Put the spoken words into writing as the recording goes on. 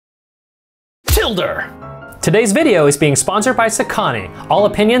Tilder! Today's video is being sponsored by Sokani. All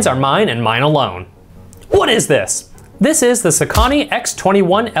opinions are mine and mine alone. What is this? This is the Sokani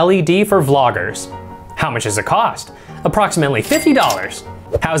x21 LED for vloggers. How much does it cost? Approximately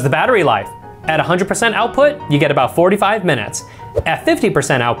 $50. How's the battery life? At 100% output, you get about 45 minutes. At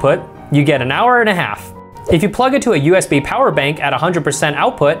 50% output, you get an hour and a half. If you plug it to a USB power bank at 100%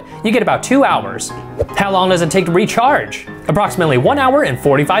 output, you get about 2 hours. How long does it take to recharge? Approximately 1 hour and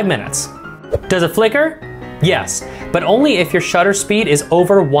 45 minutes. Does it flicker? Yes, but only if your shutter speed is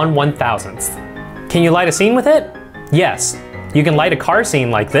over 1/1000th. Can you light a scene with it? Yes. You can light a car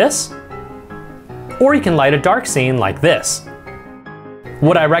scene like this, or you can light a dark scene like this.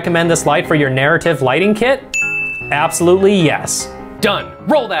 Would I recommend this light for your narrative lighting kit? Absolutely yes. Done.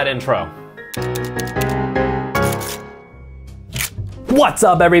 Roll that intro. What's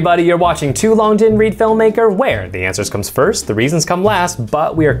up everybody? You're watching Too Long Didn't Read Filmmaker, where the answers comes first, the reasons come last,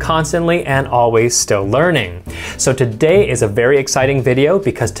 but we are constantly and always still learning. So today is a very exciting video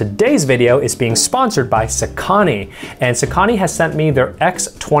because today's video is being sponsored by Sokani. And Sokani has sent me their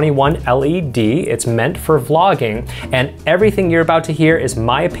x21 LED. It's meant for vlogging, and everything you're about to hear is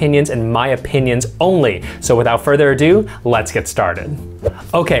my opinions and my opinions only. So without further ado, let's get started.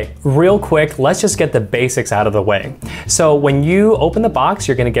 Okay, real quick, let's just get the basics out of the way. So when you open the box,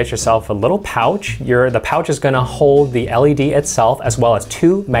 you're gonna get yourself a little pouch. The pouch is gonna hold the LED itself as well as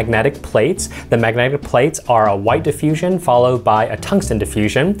 2 magnetic plates. The magnetic plates are a white diffusion followed by a tungsten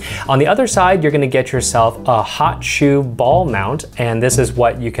diffusion. On the other side, you're gonna get yourself a hot shoe ball mount, and this is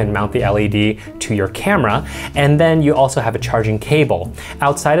what you can mount the LED to your camera. And then you also have a charging cable.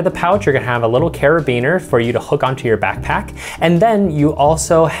 Outside of the pouch, you're gonna have a little carabiner for you to hook onto your backpack. And then you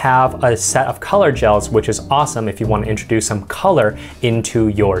also have a set of color gels, which is awesome if you want to introduce some color into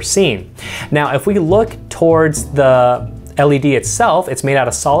your scene. Now, if we look towards the LED itself, it's made out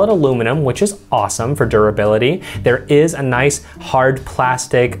of solid aluminum, which is awesome for durability. There is a nice hard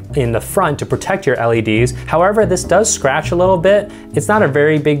plastic in the front to protect your LEDs. However, this does scratch a little bit. It's not a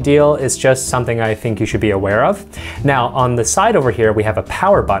very big deal. It's just something I think you should be aware of. Now, on the side over here, we have a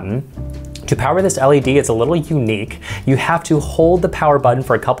power button. To power this LED, it's a little unique. You have to hold the power button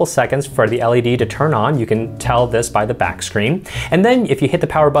for a couple seconds for the LED to turn on. You can tell this by the back screen. And then if you hit the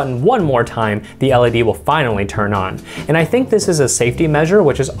power button one more time, the LED will finally turn on. And I think this is a safety measure,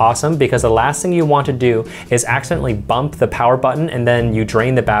 which is awesome because the last thing you want to do is accidentally bump the power button and then you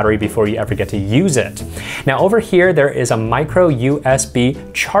drain the battery before you ever get to use it. Now over here, there is a micro USB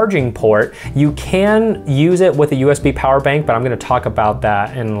charging port. You can use it with a USB power bank, but I'm gonna talk about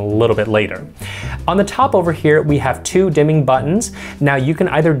that in a little bit later. On the top over here, we have 2 dimming buttons. Now you can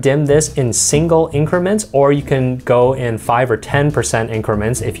either dim this in single increments or you can go in 5 or 10%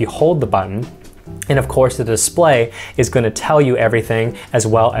 increments if you hold the button. And of course, the display is going to tell you everything as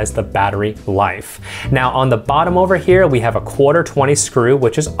well as the battery life. Now on the bottom over here, we have a 1/4-20 screw,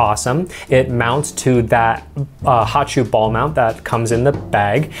 which is awesome. It mounts to that hot shoe ball mount that comes in the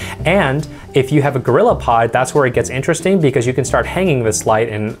bag. And if you have a Gorilla Pod, that's where it gets interesting because you can start hanging this light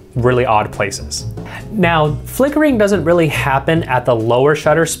in really odd places. Now, flickering doesn't really happen at the lower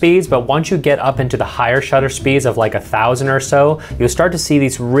shutter speeds, but once you get up into the higher shutter speeds of like 1,000 or so, you'll start to see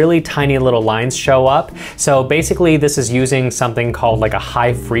these really tiny little lines show up. So basically this is using something called like a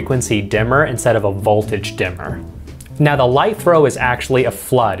high frequency dimmer instead of a voltage dimmer. Now the light throw is actually a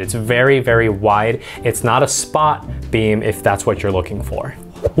flood. It's very, very wide. It's not a spot beam if that's what you're looking for.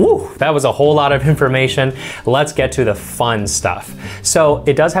 Woo, that was a whole lot of information. Let's get to the fun stuff. So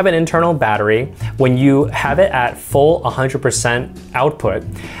it does have an internal battery. When you have it at full 100% output,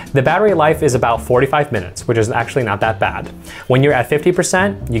 the battery life is about 45 minutes, which is actually not that bad. When you're at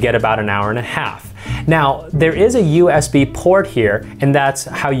 50%, you get about an hour and a half. Now, there is a USB port here, and that's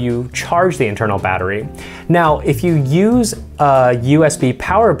how you charge the internal battery. Now, if you use a USB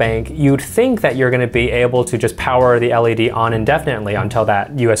power bank, you'd think that you're gonna be able to just power the LED on indefinitely until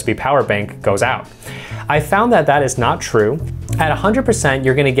that USB power bank goes out. I found that that is not true. At 100%,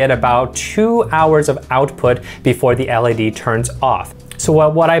 you're gonna get about 2 hours of output before the LED turns off. So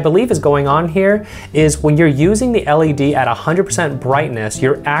what I believe is going on here is when you're using the LED at 100% brightness,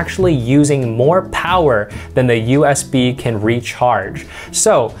 you're actually using more power than the USB can recharge.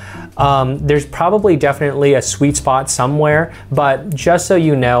 So there's probably definitely a sweet spot somewhere, but just so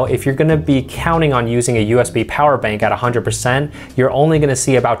you know, if you're gonna be counting on using a USB power bank at 100%, you're only gonna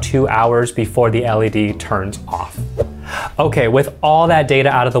see about 2 hours before the LED turns off. Okay, with all that data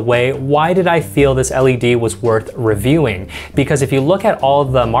out of the way, why did I feel this LED was worth reviewing? Because if you look at all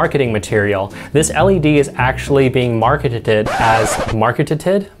the marketing material, this LED is actually being marketed as,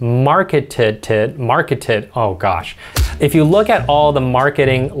 oh gosh. If you look at all the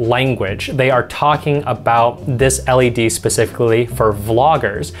marketing language, they are talking about this LED specifically for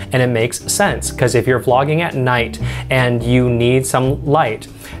vloggers, and it makes sense because if you're vlogging at night and you need some light,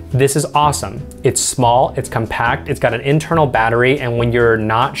 this is awesome. It's small, it's compact, it's got an internal battery, and when you're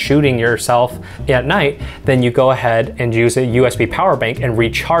not shooting yourself at night, then you go ahead and use a USB power bank and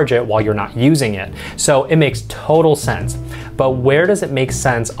recharge it while you're not using it. So it makes total sense. But where does it make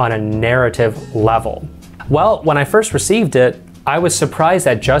sense on a narrative level? Well, when I first received it, I was surprised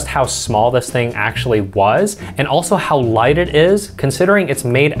at just how small this thing actually was, and also how light it is, considering it's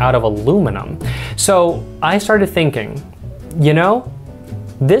made out of aluminum. So I started thinking, you know,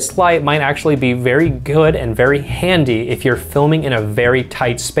 this light might actually be very good and very handy if you're filming in a very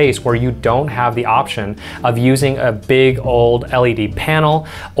tight space where you don't have the option of using a big old LED panel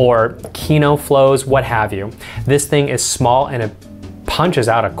or Kino flows, what have you. This thing is small and it punches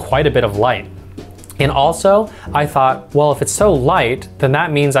out quite a bit of light. And also, I thought, well, if it's so light, then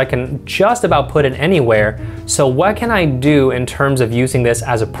that means I can just about put it anywhere. So what can I do in terms of using this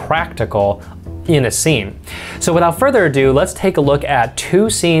as a practical in a scene? So without further ado, let's take a look at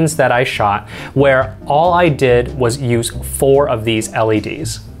 2 scenes that I shot where all I did was use 4 of these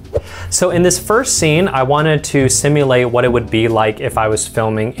LEDs. So in this first scene, I wanted to simulate what it would be like if I was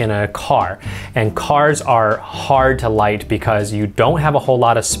filming in a car. And cars are hard to light because you don't have a whole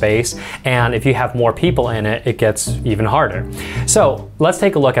lot of space, and if you have more people in it, it gets even harder. So let's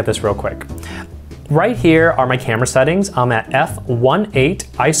take a look at this real quick. Right here are my camera settings. I'm at f1.8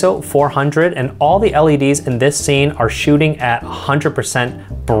 ISO 400, and all the LEDs in this scene are shooting at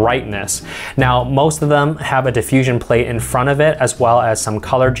 100% brightness. Now, most of them have a diffusion plate in front of it, as well as some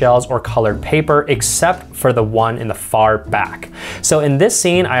color gels or colored paper, except for the one in the far back. So in this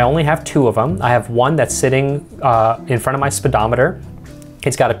scene, I only have 2 of them. I have one that's sitting in front of my speedometer.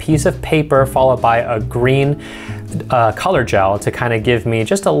 It's got a piece of paper followed by a green color gel to kind of give me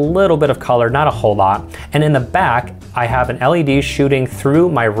just a little bit of color, not a whole lot. And in the back, I have an LED shooting through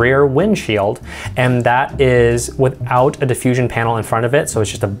my rear windshield, and that is without a diffusion panel in front of it, so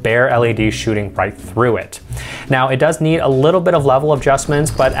it's just a bare LED shooting right through it. Now, it does need a little bit of level adjustments,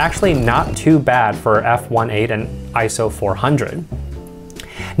 but actually not too bad for f1.8 and ISO 400.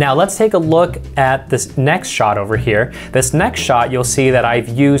 Now let's take a look at this next shot over here. This next shot, you'll see that I've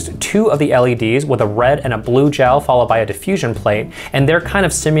used 2 of the LEDs with a red and a blue gel followed by a diffusion plate, and they're kind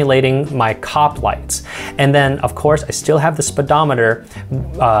of simulating my cop lights. And then of course I still have the speedometer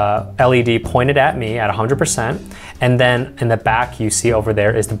LED pointed at me at 100%. And then in the back you see over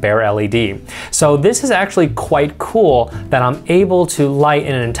there is the bare LED. So this is actually quite cool that I'm able to light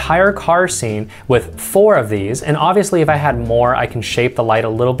in an entire car scene with 4 of these. And obviously if I had more, I can shape the light a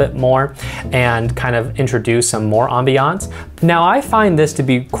little bit more and kind of introduce some more ambiance. Now I find this to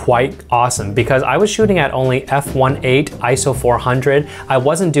be quite awesome because I was shooting at only f1.8 ISO 400. I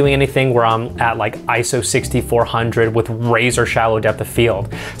wasn't doing anything where I'm at like ISO 6400 with razor shallow depth of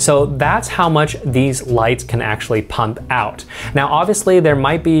field. So that's how much these lights can actually pump out. Now obviously there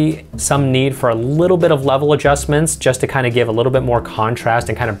might be some need for a little bit of level adjustments just to kind of give a little bit more contrast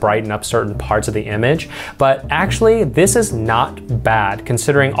and kind of brighten up certain parts of the image, but actually this is not bad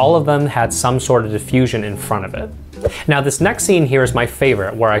considering all of them had some sort of diffusion in front of it. Now this next scene here is my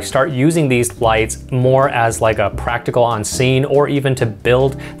favorite, where I start using these lights more as like a practical on scene or even to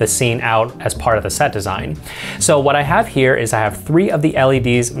build the scene out as part of the set design. So what I have here is I have 3 of the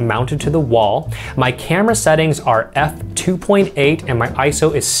LEDs mounted to the wall. My camera settings are f2.8 and my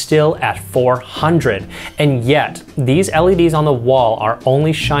ISO is still at 400. And yet these LEDs on the wall are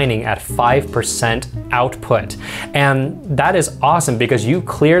only shining at 5% output. And that is awesome because you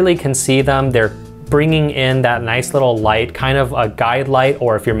clearly can see them. They're bringing in that nice little light, kind of a guide light,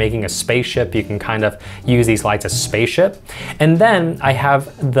 or if you're making a spaceship, you can kind of use these lights as spaceship. And then I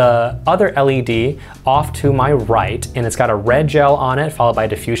have the other LED off to my right, and it's got a red gel on it, followed by a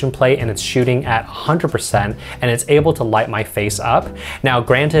diffusion plate, and it's shooting at 100%, and it's able to light my face up. Now,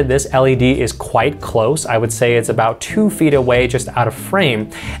 granted, this LED is quite close. I would say it's about 2 feet away, just out of frame,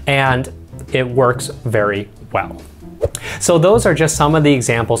 and it works very well. So those are just some of the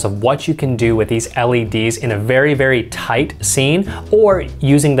examples of what you can do with these LEDs in a very, very tight scene, or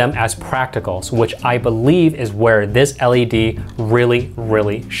using them as practicals, which I believe is where this LED really,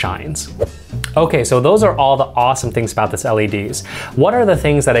 really shines. Okay, so those are all the awesome things about this LEDs. What are the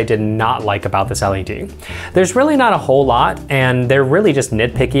things that I did not like about this LED? There's really not a whole lot, and they're really just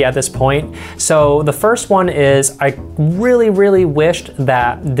nitpicky at this point. So the first one is I really wished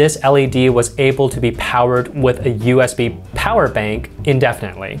that this LED was able to be powered with a USB power bank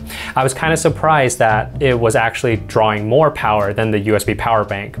indefinitely. I was kind of surprised that it was actually drawing more power than the USB power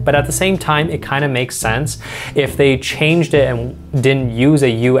bank, but at the same time, it kind of makes sense. If they changed it and didn't use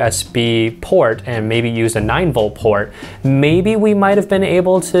a USB port and maybe used a 9-volt port, maybe we might have been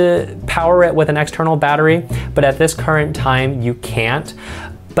able to power it with an external battery, but at this current time, you can't.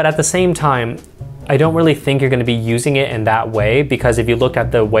 But at the same time, I don't really think you're going to be using it in that way, because if you look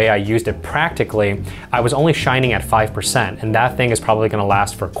at the way I used it practically, I was only shining at 5%, and that thing is probably going to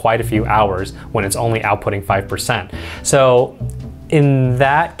last for quite a few hours when it's only outputting 5%. So in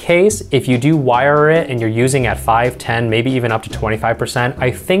that case, if you do wire it and you're using at 5, 10, maybe even up to 25%,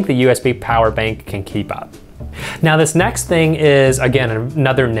 I think the USB power bank can keep up. Now this next thing is, again,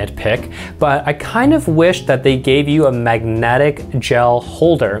 another nitpick, but I kind of wish that they gave you a magnetic gel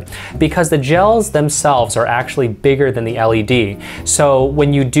holder, because the gels themselves are actually bigger than the LED. So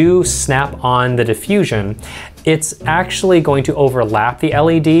when you do snap on the diffusion, it's actually going to overlap the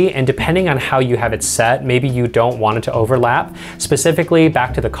LED, and depending on how you have it set, maybe you don't want it to overlap. Specifically,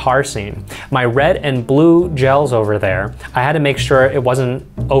 back to the car scene. My red and blue gels over there, I had to make sure it wasn't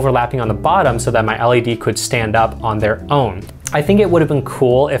overlapping on the bottom so that my LED could stand up on their own. I think it would have been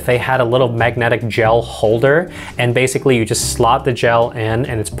cool if they had a little magnetic gel holder, and basically you just slot the gel in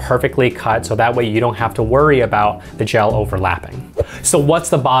and it's perfectly cut, so that way you don't have to worry about the gel overlapping. So what's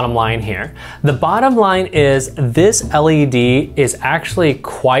the bottom line here? The bottom line is this LED is actually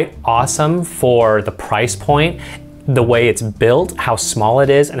quite awesome for the price point, the way it's built, how small it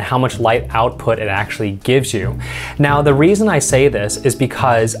is, and how much light output it actually gives you. Now, the reason I say this is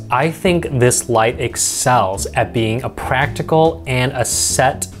because I think this light excels at being a practical and a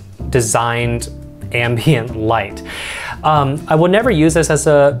set designed ambient light. I would never use this as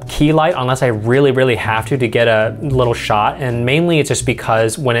a key light unless I really have to get a little shot, and mainly it's just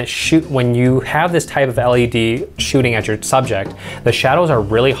because when you have this type of LED shooting at your subject, the shadows are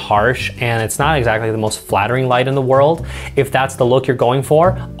really harsh and it's not exactly the most flattering light in the world. If that's the look you're going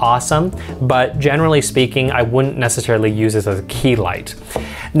for, awesome, but generally speaking, I wouldn't necessarily use this as a key light.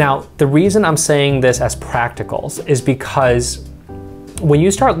 Now, the reason I'm saying this as practicals is because when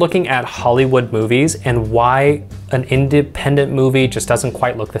you start looking at Hollywood movies and why an independent movie just doesn't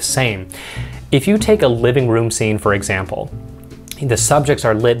quite look the same. If you take a living room scene, for example, the subjects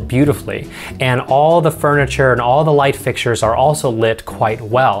are lit beautifully, and all the furniture and all the light fixtures are also lit quite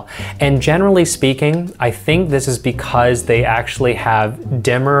well. And generally speaking, I think this is because they actually have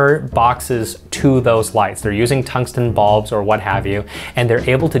dimmer boxes to those lights. They're using tungsten bulbs or what have you, and they're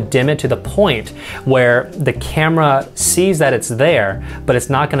able to dim it to the point where the camera sees that it's there, but it's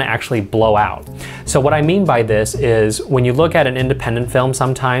not going to actually blow out. So what I mean by this is when you look at an independent film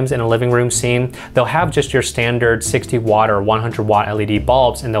sometimes in a living room scene, they'll have just your standard 60 watt or 100 watt LED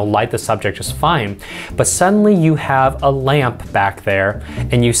bulbs and they'll light the subject just fine. But suddenly you have a lamp back there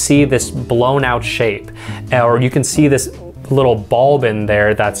and you see this blown out shape, or you can see this little bulb in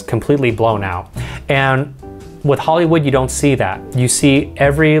there that's completely blown out. And with Hollywood, you don't see that. You see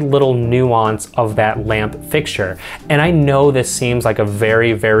every little nuance of that lamp fixture. And I know this seems like a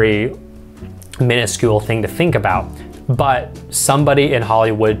very minuscule thing to think about, but somebody in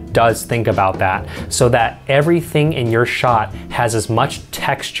Hollywood does think about that, so that everything in your shot has as much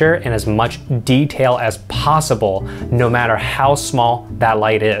texture and as much detail as possible, no matter how small that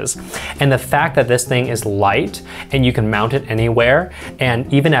light is. And the fact that this thing is light and you can mount it anywhere,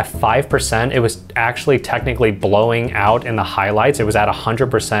 and even at 5%, it was actually technically blowing out in the highlights. It was at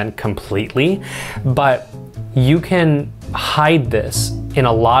 100% completely, but you can hide this in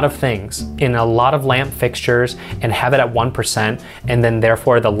a lot of things, in a lot of lamp fixtures, and have it at 1%, and then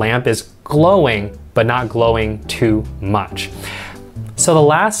therefore the lamp is glowing, but not glowing too much. So the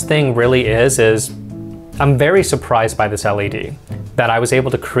last thing really is I'm very surprised by this LED, that I was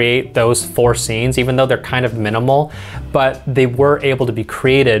able to create those 4 scenes, even though they're kind of minimal, but they were able to be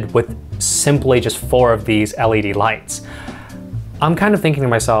created with simply just 4 of these LED lights. I'm kind of thinking to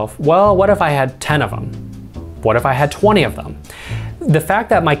myself, well, what if I had 10 of them? What if I had 20 of them? The fact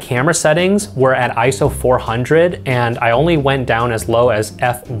that my camera settings were at ISO 400 and I only went down as low as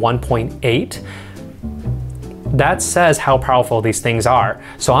f1.8, that says how powerful these things are.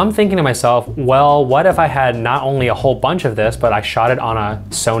 So I'm thinking to myself, well, what if I had not only a whole bunch of this, but I shot it on a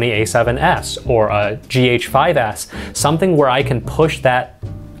Sony a7S or a GH5S, something where I can push that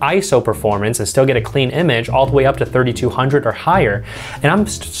ISO performance and still get a clean image all the way up to 3200 or higher. And I'm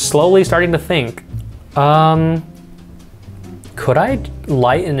slowly starting to think, could I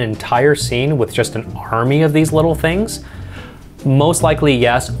light an entire scene with just an army of these little things? Most likely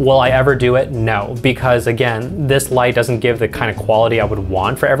yes. Will I ever do it? No, because again, this light doesn't give the kind of quality I would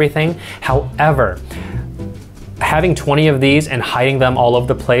want for everything. However, having 20 of these and hiding them all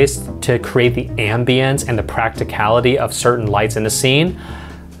over the place to create the ambience and the practicality of certain lights in a scene,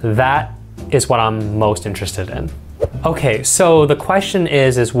 that is what I'm most interested in. Okay, so the question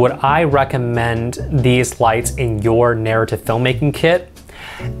is would I recommend these lights in your narrative filmmaking kit?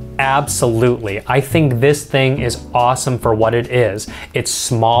 Absolutely. I think this thing is awesome for what it is. It's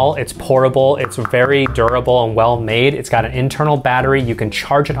small, it's portable, it's very durable and well made. It's got an internal battery, you can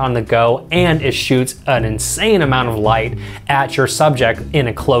charge it on the go, and it shoots an insane amount of light at your subject in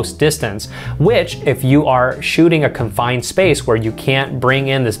a close distance, which if you are shooting a confined space where you can't bring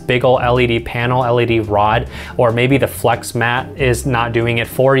in this big old LED panel, LED rod, or maybe the flex mat is not doing it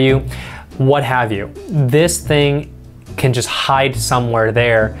for you, what have you, this thing can just hide somewhere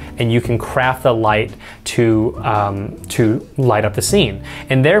there and you can craft the light to light up the scene.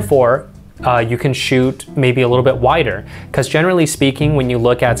 And therefore, you can shoot maybe a little bit wider, because generally speaking, when you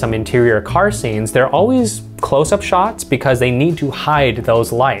look at some interior car scenes, they're always close-up shots because they need to hide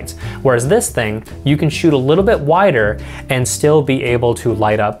those lights. Whereas this thing, you can shoot a little bit wider and still be able to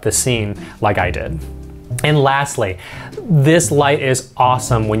light up the scene like I did. And lastly, this light is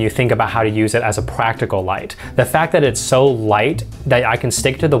awesome when you think about how to use it as a practical light. The fact that it's so light that I can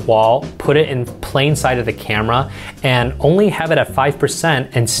stick to the wall, put it in plain sight of the camera, and only have it at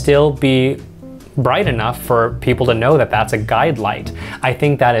 5% and still be bright enough for people to know that that's a guide light. I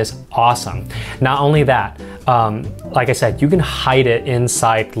think that is awesome. Not only that, like I said, you can hide it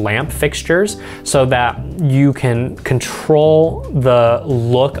inside lamp fixtures so that you can control the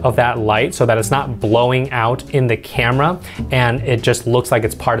look of that light so that it's not blowing out in the camera and it just looks like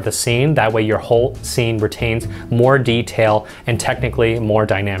it's part of the scene. That way your whole scene retains more detail and technically more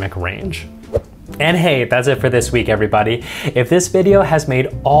dynamic range. And hey, that's it for this week, everybody. If this video has made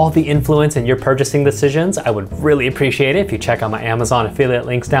all the influence in your purchasing decisions, I would really appreciate it if you check out my Amazon affiliate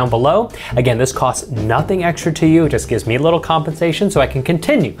links down below. Again, this costs nothing extra to you. It just gives me a little compensation so I can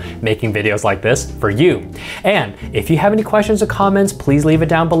continue making videos like this for you. And if you have any questions or comments, please leave it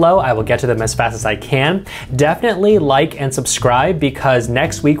down below. I will get to them as fast as I can. Definitely like and subscribe, because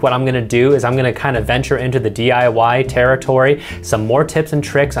next week what I'm gonna do is I'm gonna kind of venture into the DIY territory, some more tips and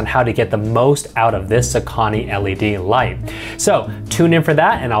tricks on how to get the most out of this Sokani LED light. So tune in for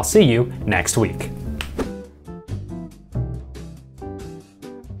that, and I'll see you next week.